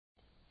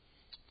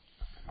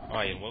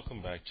Hi, and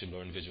welcome back to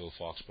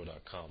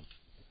LearnVisualFoxPro.com.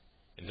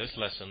 In this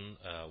lesson,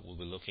 we'll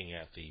be looking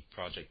at the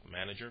project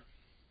manager.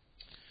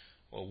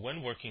 Well,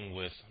 when working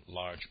with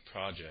large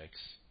projects,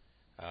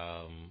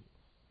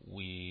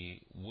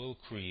 we will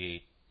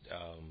create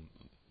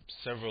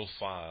several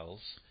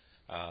files,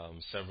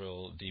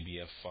 several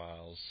DBF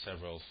files,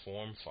 several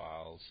form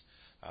files.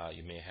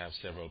 You may have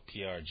several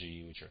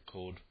PRG, which are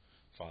code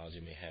files.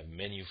 You may have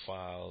menu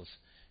files,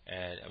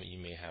 and you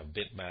may have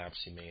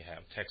bitmaps. You may have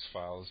text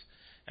files,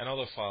 and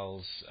other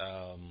files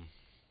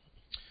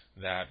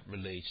that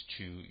relate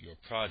to your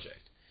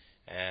project.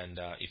 And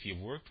if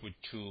you've worked with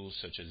tools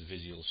such as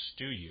Visual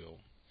Studio,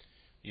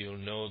 you'll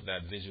know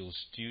that Visual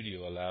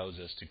Studio allows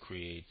us to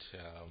create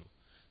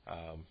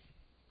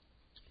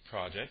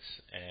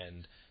projects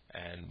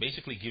and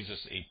basically gives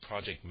us a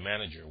project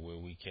manager where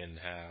we can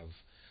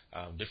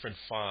have different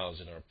files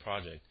in our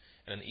project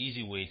and an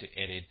easy way to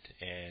edit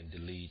and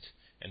delete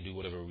and do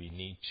whatever we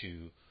need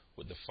to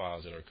with the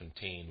files that are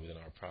contained within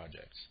our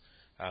projects.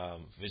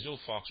 Visual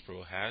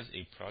FoxPro has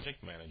a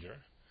project manager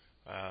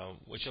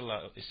which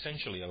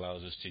essentially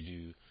allows us to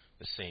do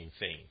the same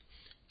thing.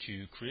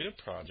 To create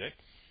a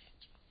project,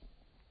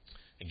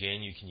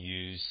 again, you can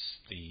use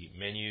the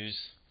menus.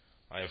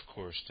 I, of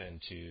course,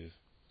 tend to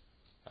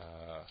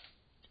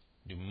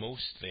do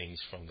most things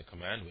from the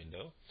command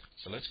window.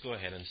 So let's go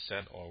ahead and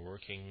set our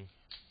working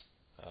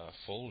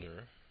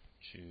folder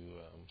to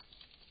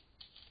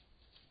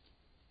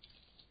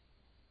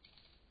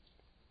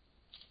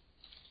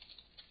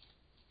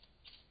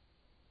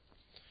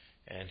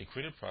and to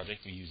create a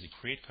project, we use the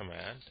create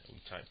command.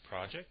 We type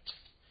project,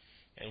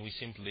 and we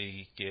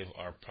simply give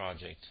our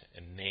project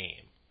a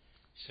name.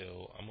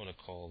 So I'm going to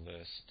call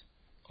this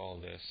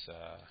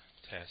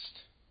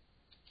test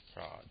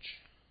proj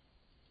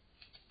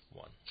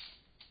 1,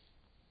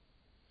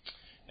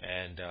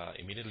 and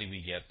immediately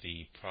we get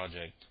the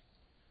project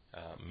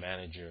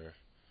manager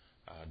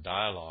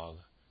dialog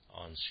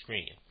on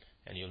screen.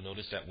 And you'll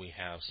notice that we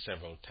have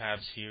several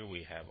tabs here.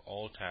 We have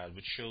all tabs,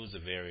 which shows the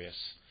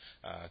various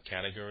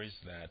categories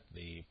that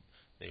the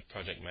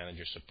project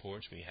manager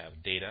supports. We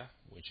have data,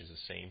 which is the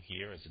same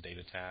here as the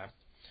data tab.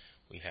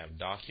 We have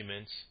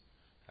documents,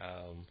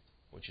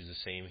 which is the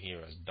same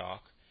here as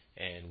doc.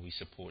 And we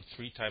support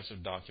 3 types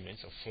of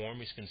documents. A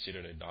form is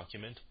considered a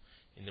document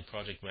in the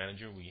project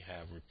manager. We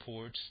have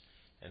reports,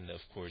 and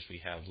of course we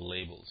have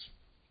labels.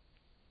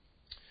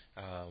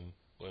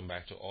 Going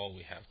back to all,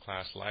 we have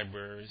class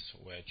libraries,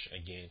 which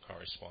again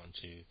correspond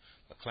to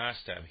a class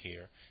tab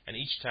here. And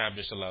each tab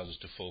just allows us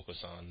to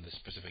focus on the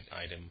specific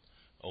item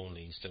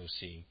only instead of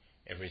seeing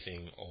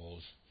everything all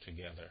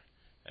together.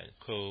 And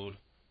code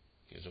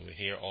is over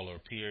here, all our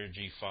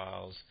prg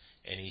files,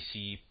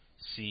 NEC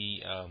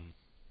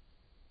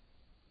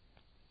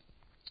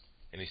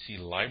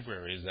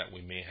libraries that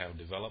we may have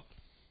developed,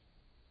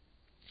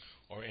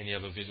 or any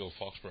other Visual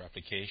FoxPro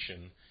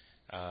application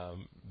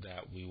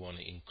that we want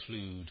to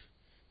include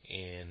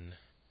in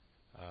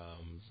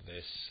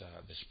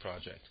this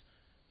project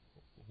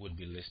would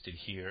be listed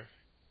here.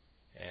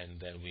 And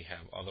then we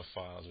have other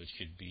files, which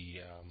could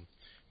be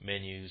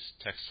menus,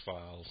 text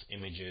files,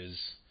 images,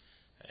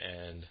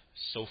 and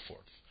so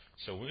forth.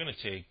 So we're going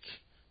to take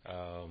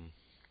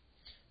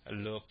a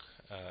look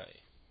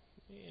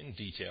in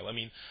detail.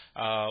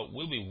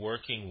 We'll be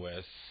working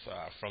with,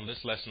 from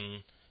this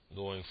lesson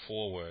going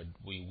forward,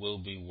 we will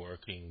be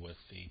working with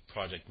the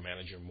project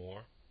manager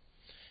more.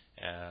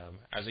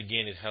 As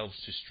again, it helps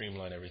to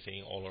streamline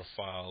everything. All our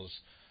files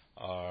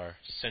are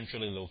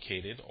centrally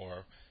located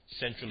or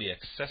centrally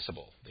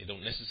accessible. They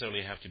don't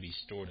necessarily have to be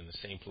stored in the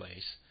same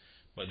place,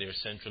 but they're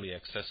centrally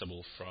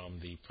accessible from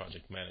the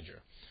project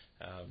manager.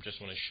 Just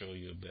want to show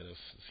you a bit of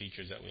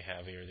features that we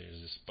have here.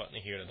 There's this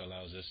button here that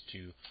allows us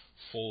to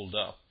fold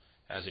up,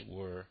 as it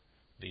were,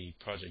 the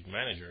project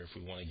manager if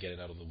we want to get it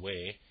out of the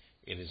way.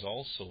 It is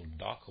also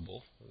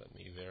dockable. Let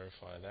me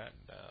verify that.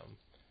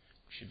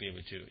 Should be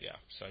able to, yeah.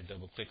 So I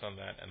double click on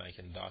that and I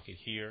can dock it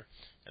here,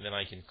 and then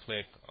I can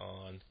click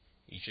on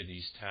each of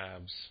these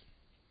tabs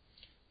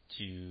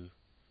to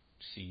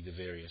see the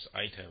various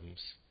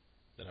items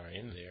that are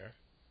in there.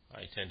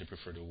 I tend to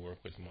prefer to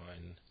work with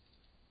mine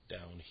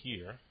down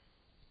here.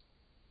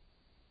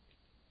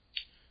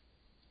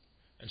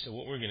 And so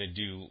what we're going to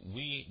do,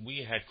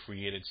 we had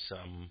created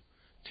some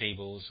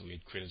tables, we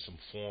had created some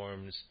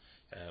forms,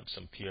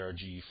 some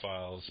PRG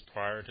files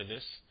prior to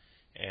this.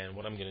 And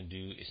what I'm going to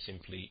do is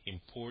simply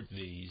import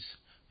these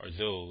or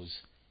those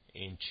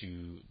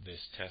into this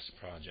test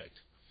project.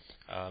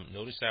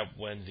 Notice that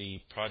when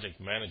the project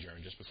manager,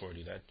 and just before I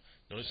do that,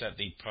 notice that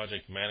the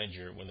project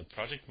manager, when the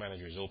project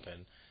manager is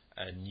open,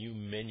 a new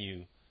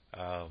menu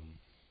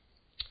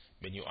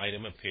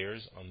item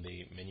appears on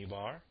the menu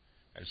bar.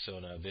 And so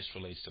now this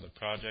relates to the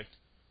project.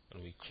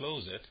 When we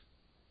close it,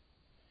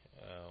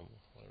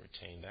 we'll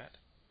retain that,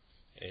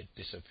 it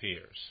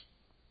disappears.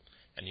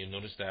 And you'll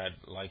notice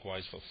that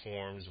likewise for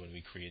forms, when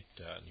we create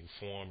a new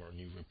form or a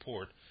new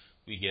report,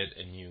 we get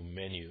a new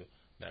menu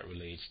that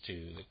relates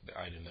to the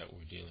item that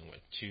we're dealing with.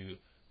 To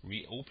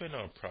reopen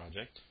our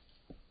project,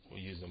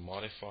 we'll use the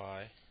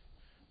modify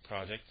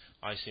project,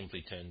 I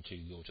simply tend to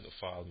go to the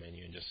File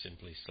menu and just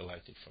simply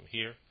select it from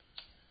here.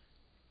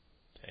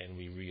 And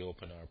we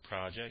reopen our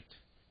project.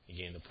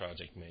 Again, the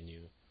project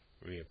menu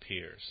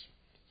reappears.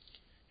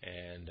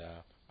 And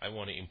I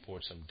want to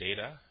import some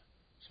data.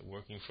 So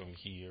working from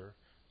here,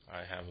 I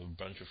have a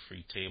bunch of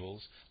free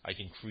tables. I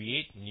can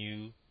create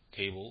new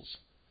tables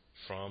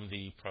from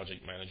the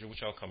project manager,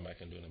 which I'll come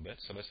back and do in a bit.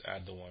 So let's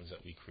add the ones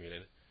that we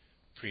created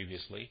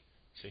previously.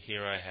 So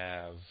here I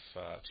have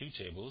two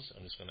tables.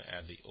 I'm just going to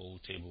add the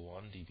old table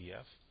 1,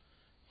 DBF.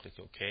 Click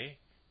OK,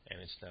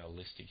 and it's now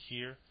listed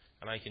here.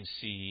 And I can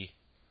see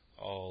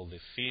all the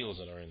fields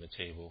that are in the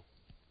table.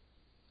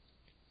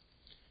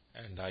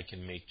 And I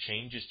can make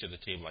changes to the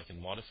table. I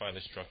can modify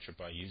the structure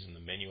by using the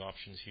menu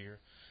options here.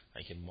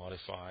 I can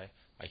modify.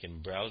 I can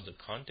browse the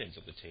contents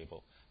of the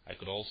table. I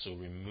could also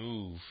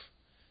remove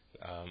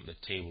the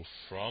table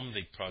from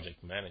the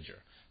project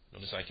manager.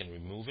 Notice I can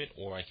remove it,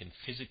 or I can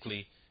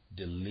physically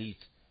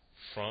delete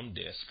from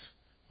disk.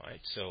 Right?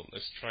 So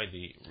let's try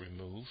the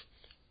remove.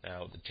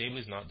 Now the table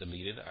is not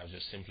deleted. I've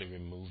just simply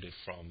removed it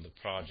from the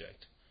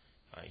project.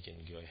 I can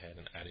go ahead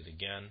and add it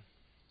again,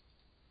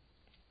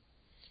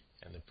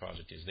 and the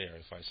project is there.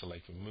 If I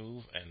select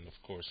remove and of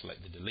course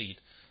select the delete,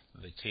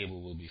 the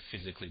table will be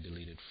physically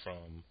deleted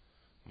from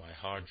my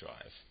hard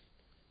drive.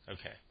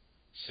 Okay,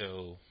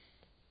 so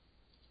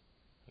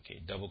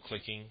double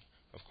clicking,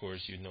 of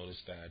course you notice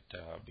that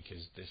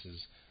because this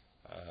is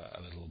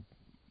a little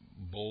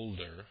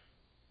bolder,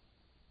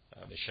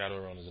 the shadow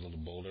around is a little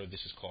bolder.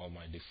 This is called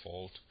my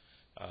default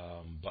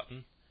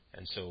button,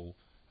 and so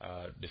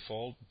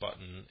default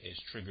button is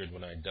triggered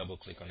when I double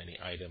click on any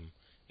item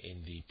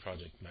in the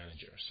project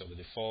manager. So the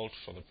default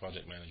for the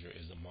project manager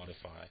is the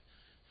modify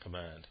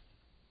command.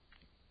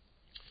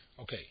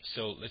 Okay,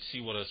 so let's see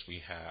what else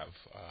we have.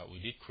 We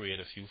did create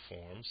a few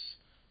forms,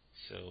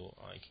 so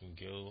I can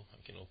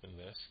open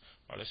this.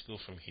 All right, let's go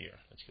from here.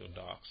 Let's go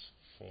Docs,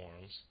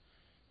 Forms,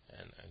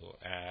 and I go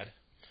Add.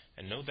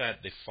 And note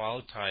that the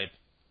file type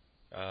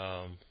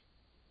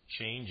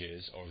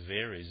changes or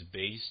varies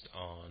based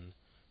on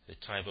the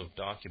type of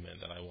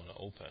document that I want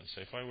to open. So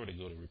if I were to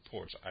go to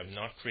Reports, I've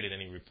not created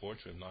any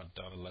reports. We have not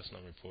done a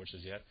lesson on reports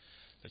as yet.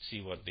 Let's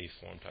see what the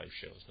form type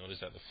shows.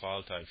 Notice that the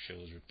file type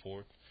shows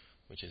Report,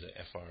 which is a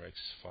FRX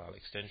file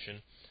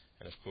extension.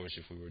 And of course,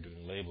 if we were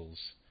doing labels,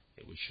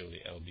 it would show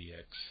the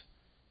LBX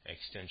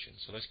extension.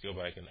 So let's go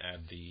back and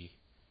add the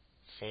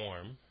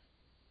form.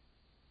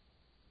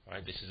 All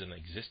right, this is an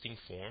existing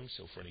form.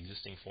 So for an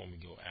existing form, we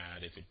go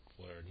Add. If it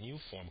were a new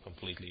form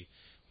completely,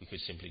 we could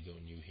simply go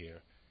New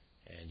here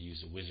and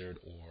use a wizard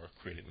or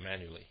create it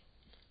manually.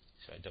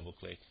 So I double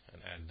click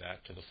and add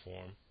that to the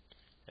form.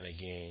 And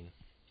again,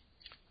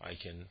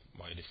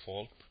 my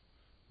default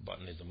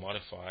button is the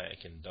modify.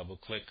 I can double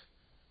click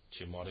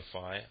to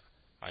modify.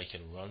 I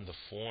can run the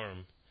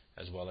form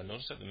as well. And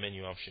notice that the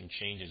menu option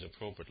changes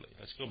appropriately.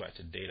 Let's go back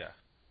to data.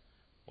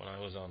 When I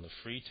was on the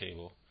free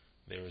table,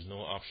 there is no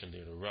option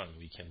there to run.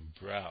 We can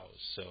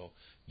browse. So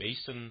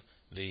based on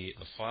the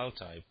file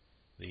type,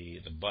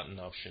 the button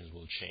options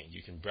will change.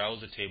 You can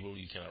browse a table.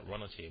 You cannot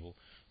run a table.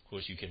 Of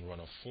course, you can run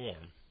a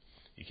form.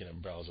 You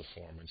cannot browse a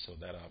form, and so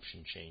that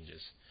option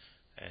changes.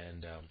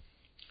 And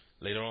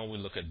later on, we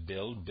look at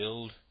build.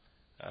 Build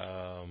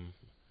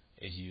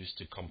is used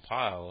to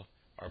compile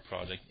our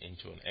project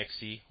into an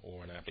exe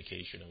or an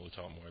application, and we'll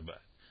talk more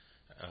about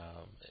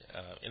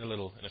in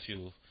a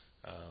few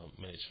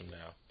minutes from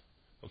now.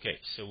 Okay,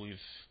 so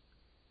we've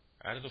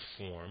added a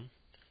form,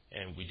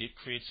 and we did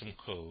create some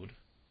code.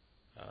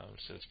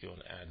 So let's go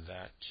and add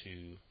that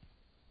to,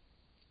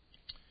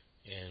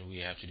 and we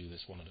have to do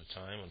this one at a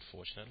time,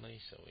 unfortunately.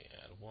 So we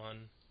add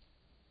one,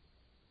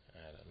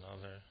 add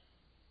another,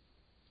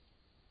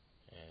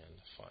 and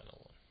the final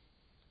one.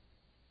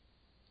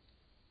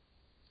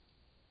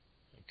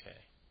 Okay.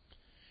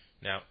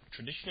 Now,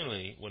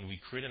 traditionally, when we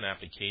create an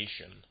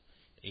application,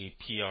 a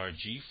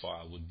PRG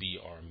file would be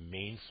our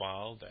main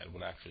file that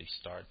would actually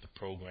start the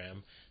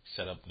program,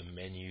 set up the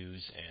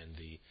menus and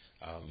the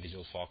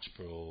Visual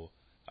FoxPro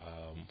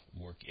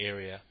work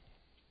area.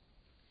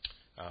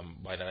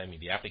 By that I mean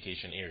the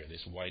application area,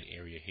 this white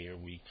area here.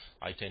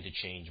 I tend to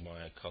change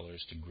my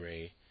colors to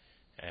gray,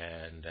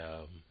 and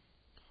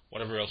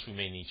whatever else we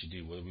may need to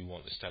do, whether we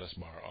want the status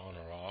bar on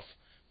or off,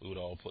 we would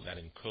all put that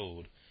in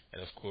code.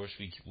 And of course,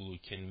 we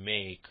can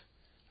make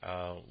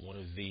one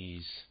of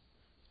these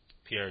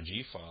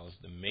PRG files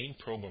the main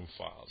program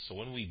file. So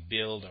when we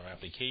build our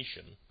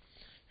application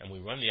and we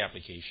run the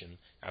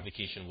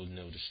application will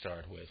know to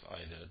start with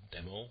either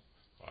demo,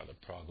 or either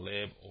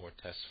proglib, or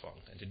test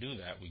func. And to do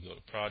that, we go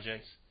to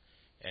projects,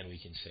 and we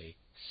can say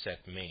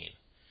set main.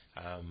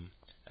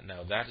 And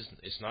now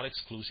it's not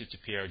exclusive to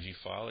PRG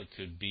file. It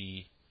could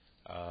be,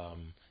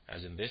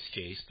 as in this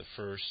case, the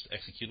first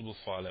executable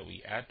file that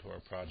we add to our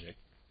project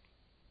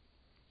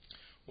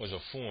was a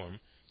form.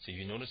 So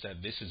you notice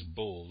that this is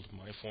bold.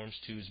 My forms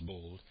 2 is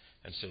bold,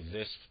 and so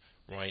this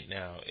right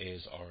now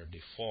is our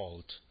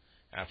default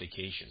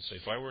application. So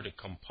if I were to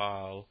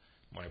compile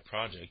my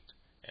project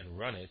and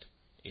run it,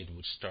 it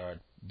would start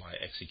by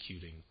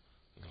executing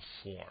the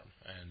form.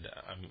 And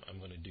I'm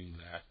going to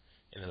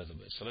little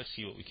bit. So let's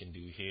see what we can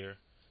do here.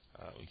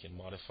 We can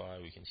modify,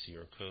 we can see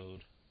our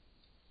code,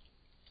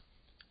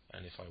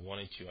 and if I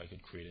wanted to, I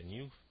could create a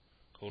new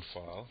code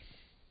file.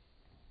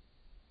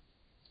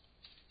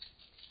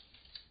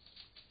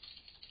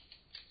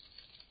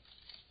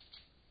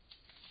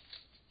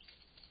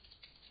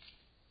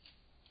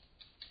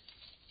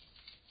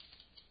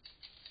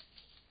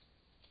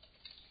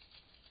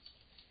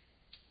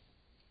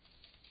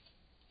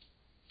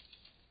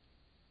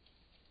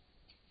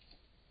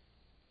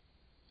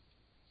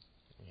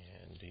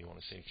 And do you want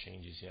to save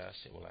changes? Yes.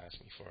 It will ask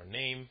me for a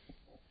name.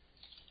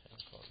 And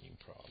I'll call it new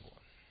prog1.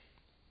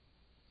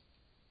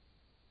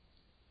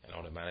 And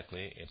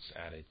automatically it's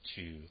added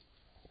to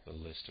the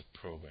list of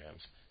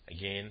programs.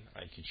 Again,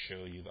 I could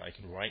show you that I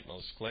can right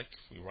mouse click.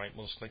 If we right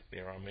mouse click,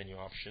 there are menu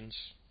options.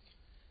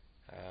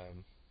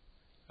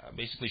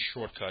 Basically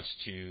shortcuts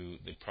to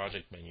the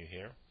project menu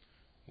here.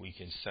 We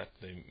can set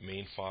the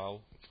main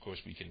file. Of course,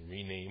 we can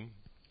rename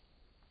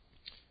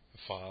the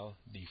file,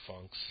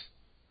 defuncs.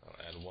 I'll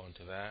add one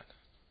to that.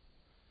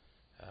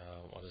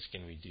 What else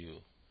can we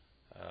do?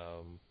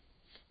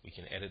 We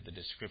can edit the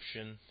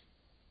description,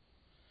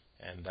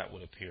 and that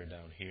would appear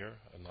down here.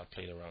 I've not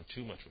played around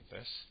too much with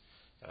this.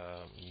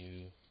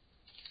 New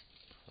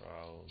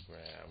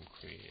program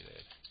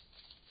created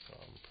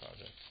from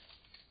project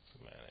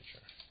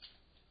manager.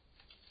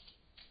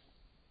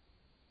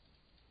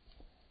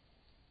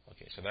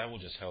 Okay, so that will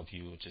just help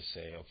you to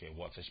say, okay,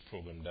 what this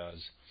program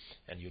does,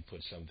 and you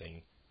put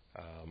something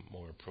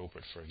more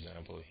appropriate. For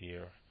example,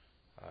 here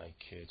I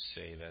could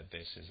say that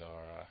this is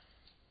our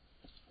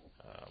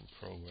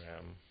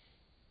program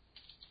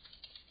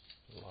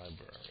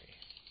library.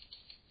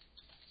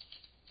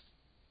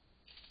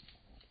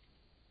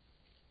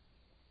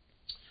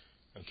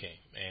 Okay,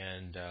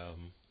 and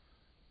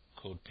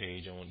code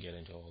page, I won't get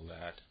into all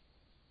that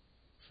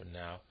for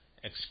now.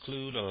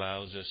 Exclude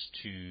allows us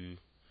to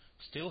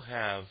still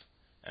have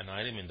an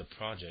item in the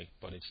project,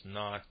 but it's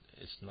not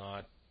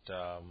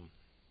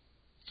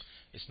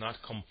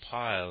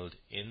compiled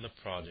in the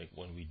project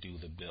when we do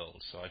the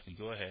build. So I could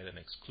go ahead and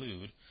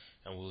exclude,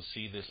 and we'll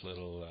see this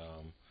little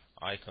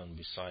icon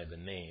beside the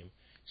name.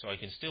 So I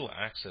can still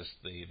access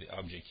the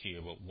object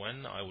here, but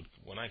when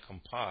I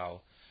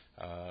compile,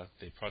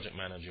 the project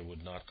manager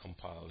would not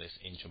compile this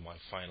into my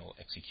final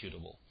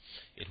executable.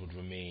 It would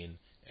remain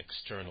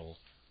external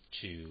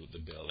to the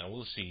build, and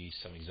we'll see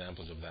some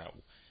examples of that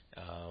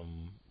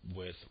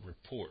with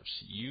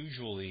reports.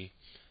 Usually,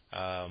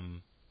 I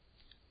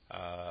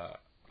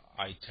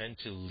tend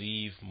to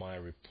leave my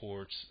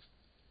reports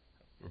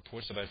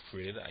that I've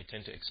created. I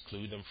tend to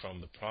exclude them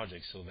from the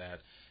project so that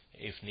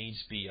if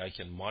needs be, I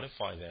can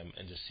modify them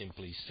and just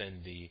simply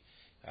send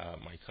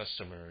my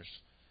customers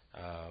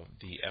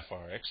the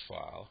FRX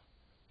file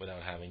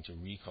without having to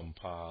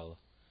recompile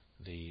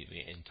the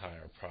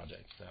entire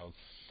project. Now,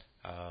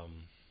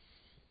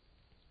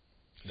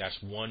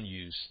 that's one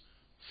use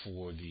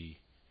for the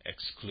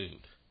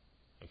exclude.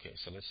 Okay,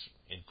 so let's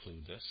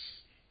include this.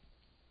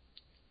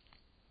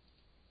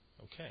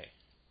 Okay,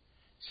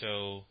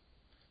 so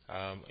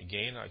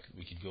again,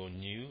 we could go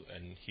new,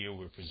 and here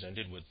we're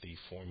presented with the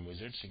form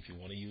wizard. So if you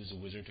want to use the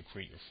wizard to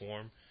create your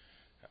form,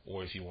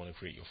 or if you want to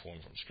create your form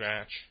from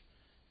scratch,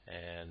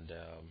 and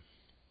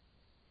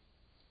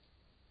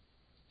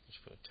let's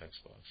put a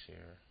text box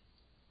here.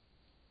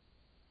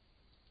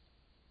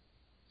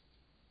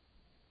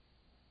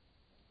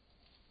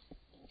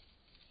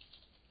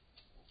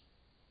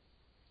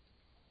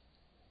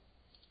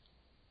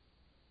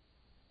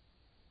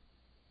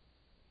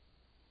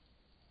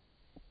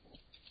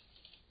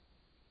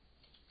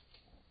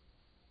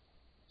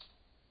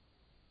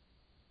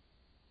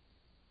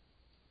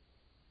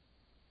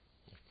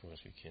 Of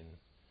course, we can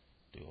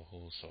do a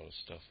whole sort of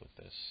stuff with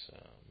this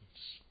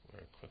just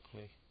very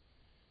quickly.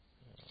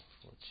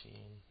 14.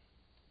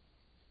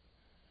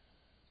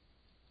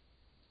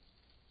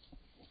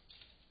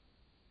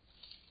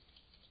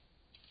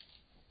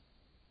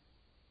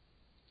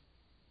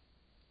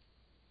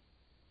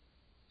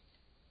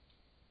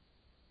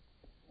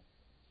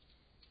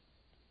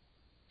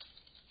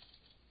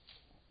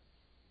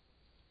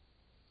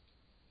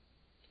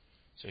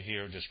 So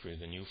here, just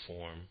create a new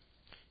form.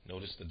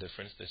 Notice the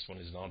difference. This one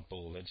is not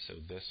bolded, so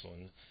this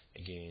one,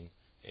 again,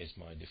 is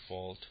my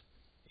default.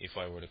 If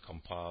I were to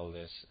compile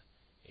this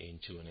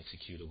into an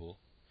executable,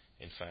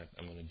 in fact,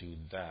 I'm going to do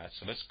that.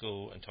 So let's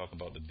go and talk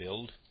about the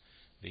build.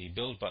 The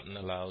build button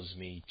allows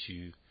me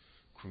to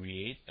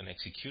create an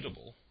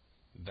executable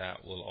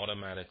that will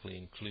automatically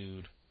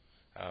include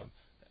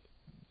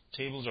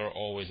tables are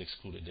always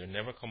excluded. They're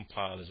never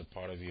compiled as a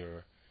part of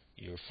your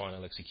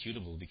final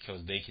executable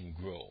because they can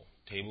grow.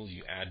 Tables,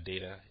 you add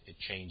data, it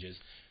changes.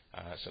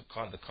 So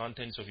the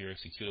contents of your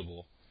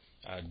executable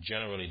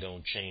generally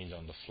don't change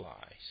on the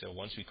fly. So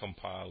once we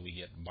compile, we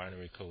get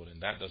binary code,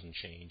 and that doesn't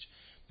change,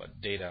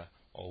 but data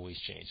always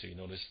change. So you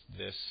notice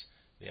this,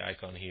 the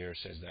icon here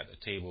says that the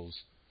tables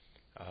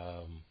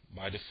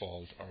by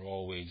default are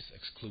always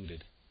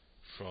excluded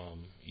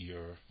from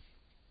your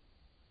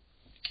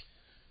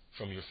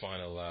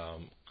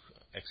final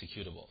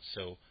executable.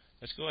 So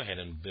Let's go ahead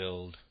and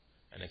build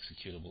an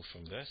executable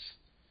from this.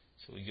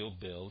 So we go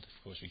build.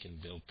 Of course, we can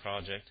build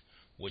project,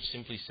 which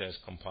simply says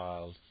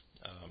compile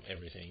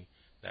everything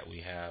that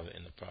we have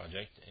in the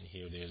project. And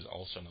here there's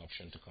also an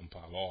option to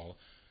compile all.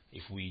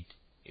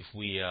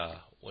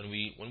 When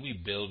we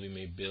build, we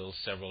may build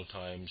several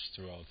times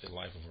throughout the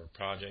life of our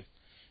project,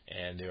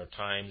 and there are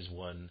times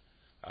when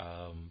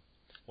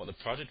what the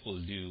project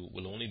will do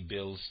will only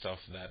build stuff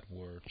that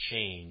were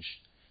changed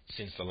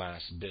since the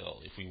last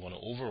build. If we want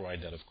to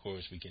override that, of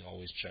course, we can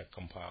always check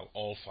compile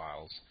all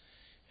files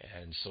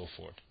and so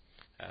forth.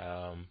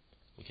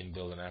 We can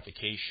build an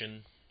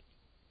application,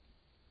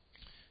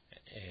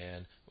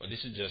 and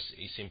this is just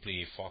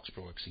simply a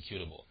FoxPro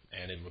executable,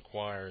 and it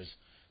requires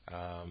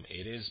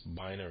it is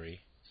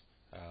binary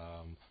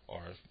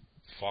or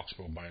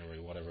FoxPro binary,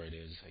 whatever it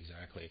is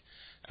exactly.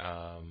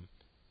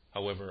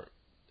 However,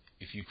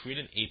 if you create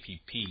an app,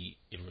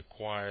 it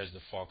requires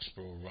the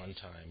FoxPro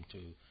runtime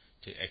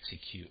to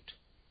execute.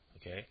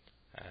 Okay,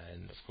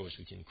 and of course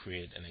we can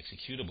create an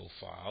executable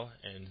file,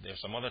 and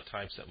there's some other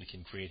types that we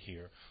can create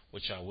here,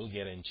 which I will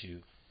get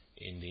into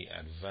in the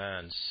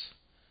advanced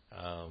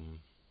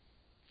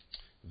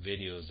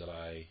videos that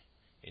I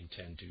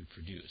intend to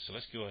produce. So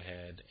let's go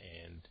ahead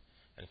and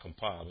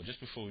compile. But just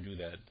before we do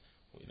that,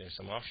 there's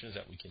some options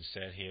that we can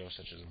set here,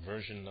 such as a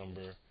version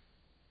number.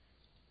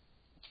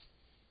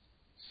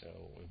 So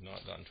we've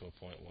not gotten to a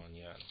 0.1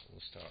 yet.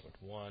 We'll start with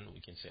 1. We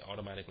can say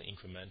automatically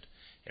increment.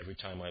 Every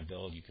time I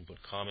build, you can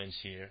put comments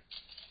here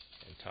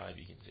and type.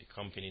 You can say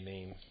company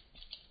name.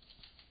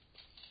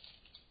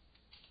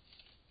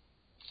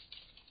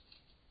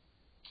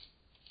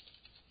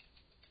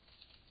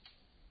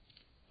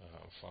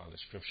 File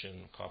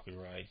description,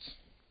 copyrights.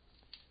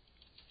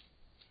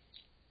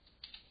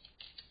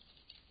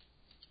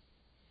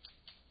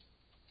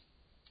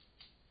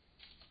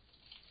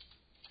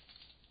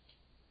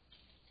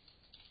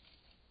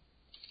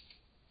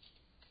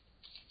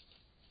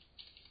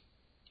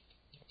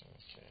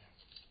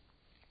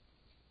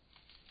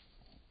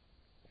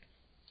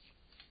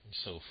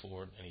 So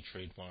forth, any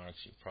trademarks,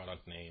 your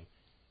product name,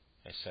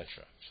 etc.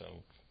 So,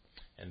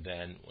 and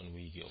then when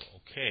we go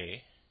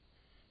OK,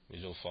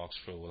 Visual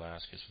FoxPro will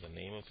ask us for the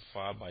name of the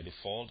file. By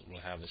default, it will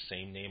have the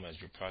same name as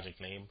your project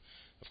name.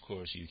 Of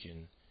course, you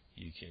can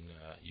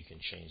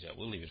change that.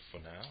 We'll leave it for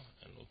now,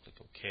 and we'll click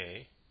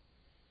OK,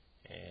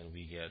 and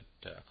we get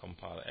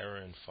compile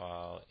error in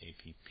file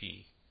app.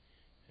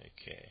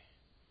 Okay,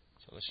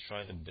 so let's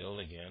try the build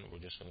again. We're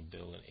just going to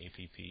build an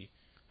app.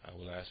 I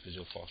will ask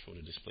Visual FoxPro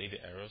to display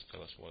the errors,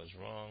 tell us what is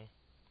wrong.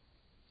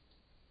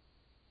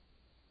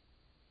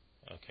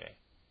 Okay,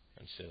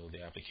 and so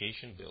the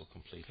application built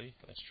completely.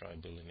 Let's try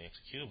building the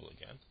executable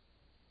again.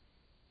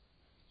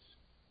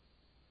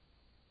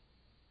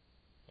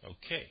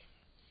 Okay,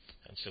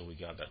 and so we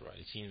got that right.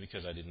 It seems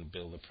because I didn't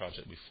build the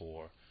project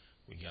before,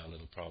 we got a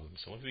little problem.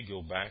 So when we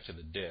go back to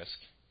the disk,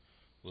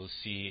 we'll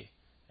see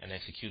an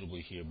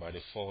executable here. By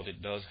default,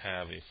 it does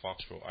have a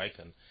FoxPro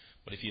icon,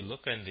 but if you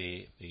look in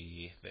the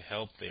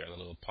help there, the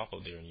little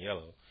pop-up there in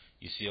yellow,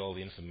 you see all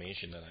the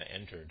information that I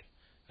entered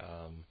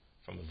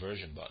from the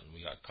version button.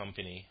 We got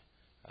company,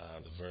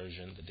 the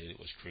version, the date it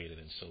was created,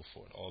 and so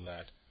forth. All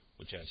that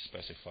which I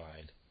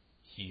specified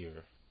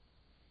here.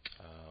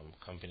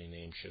 Company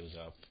name shows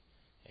up,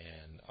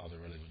 and other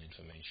relevant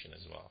information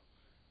as well.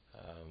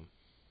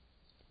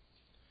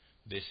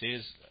 This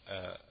is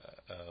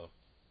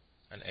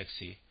an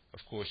exe. Of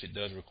course, it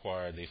does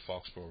require the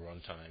FoxPro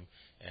runtime,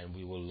 and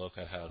we will look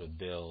at how to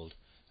build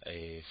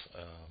a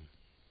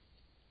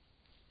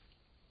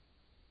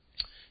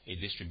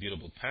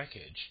distributable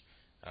package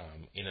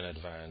in an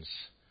advanced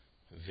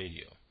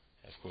video.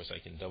 Of course, I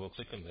can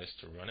double-click on this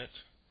to run it,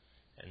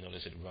 and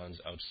notice it runs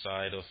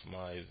outside of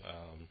my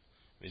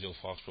Visual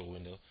FoxPro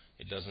window.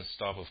 It doesn't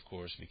stop, of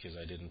course, because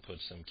I didn't put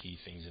some key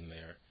things in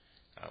there,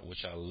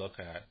 which I'll look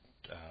at.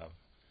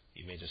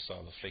 You may just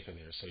saw the flicker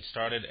there. So it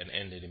started and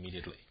ended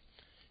immediately.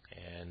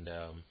 And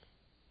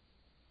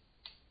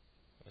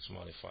let's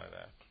modify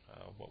that.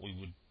 What we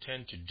would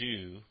tend to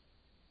do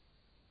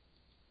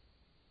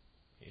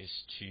is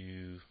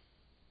to...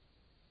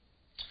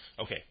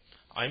 Okay,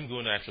 I'm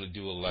going to actually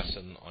do a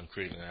lesson on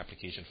creating an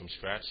application from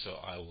scratch, so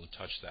I will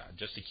touch that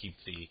just to keep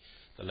the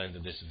length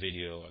of this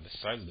video, or the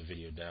size of the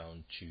video,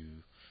 down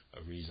to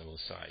a reasonable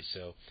size.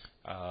 So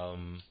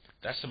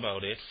that's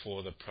about it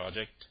for the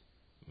project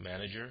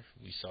manager.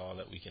 We saw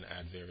that we can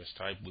add various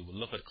types. We will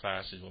look at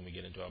classes when we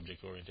get into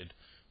object-oriented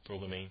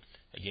programming.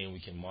 Again, we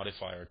can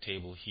modify our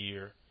table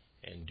here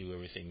and do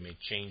everything, make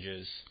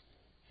changes,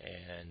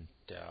 and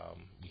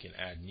we can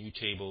add new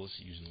tables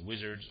using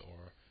wizards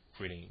or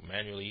creating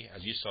manually,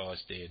 as you saw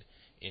us did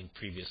in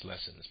previous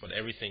lessons. But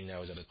everything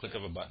now is at a click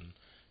of a button,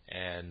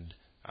 and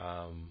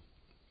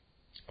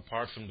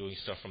apart from doing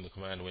stuff from the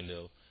command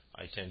window,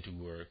 I tend to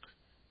work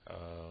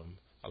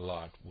a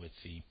lot with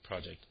the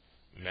project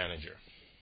manager.